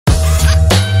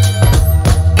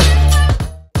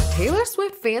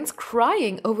Swift fans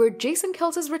crying over Jason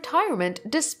Kelce's retirement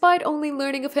despite only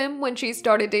learning of him when she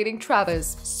started dating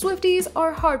Travis. Swifties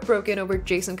are heartbroken over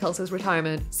Jason Kelce's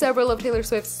retirement. Several of Taylor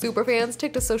Swift's superfans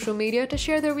took to social media to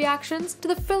share their reactions to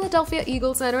the Philadelphia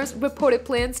Eagles center's reported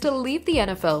plans to leave the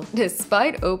NFL,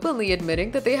 despite openly admitting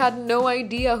that they had no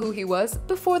idea who he was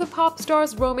before the pop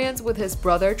star's romance with his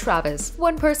brother Travis.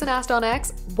 One person asked on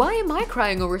X, "Why am I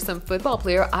crying over some football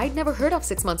player I'd never heard of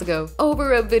 6 months ago?"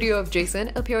 over a video of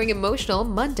Jason appearing emotional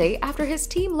Monday after his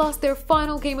team lost their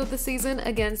final game of the season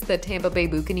against the Tampa Bay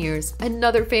Buccaneers.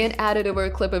 Another fan added over a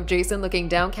clip of Jason looking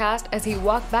downcast as he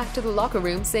walked back to the locker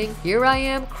room saying, "Here I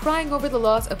am, crying over the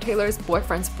loss of Taylor's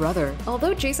boyfriend's brother."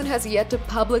 Although Jason has yet to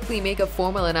publicly make a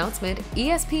formal announcement,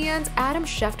 ESPN's Adam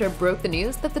Schefter broke the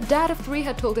news that the dad of 3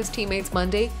 had told his teammates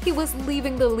Monday he was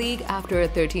leaving the league after a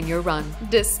 13-year run.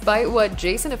 Despite what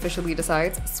Jason officially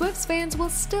decides, Swift's fans will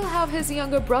still have his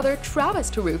younger brother Travis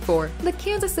to root for. The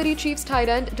Kansas City Chiefs tight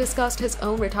end discussed his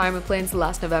own retirement plans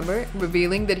last November,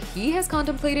 revealing that he has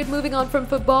contemplated moving on from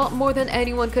football more than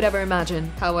anyone could ever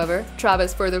imagine. However,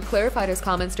 Travis further clarified his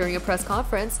comments during a press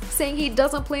conference, saying he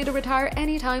doesn't plan to retire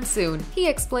anytime soon. He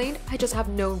explained, "I just have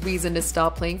no reason to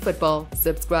stop playing football."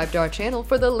 Subscribe to our channel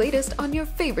for the latest on your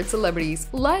favorite celebrities.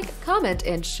 Like, comment,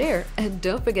 and share, and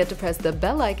don't forget to press the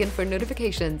bell icon for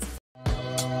notifications.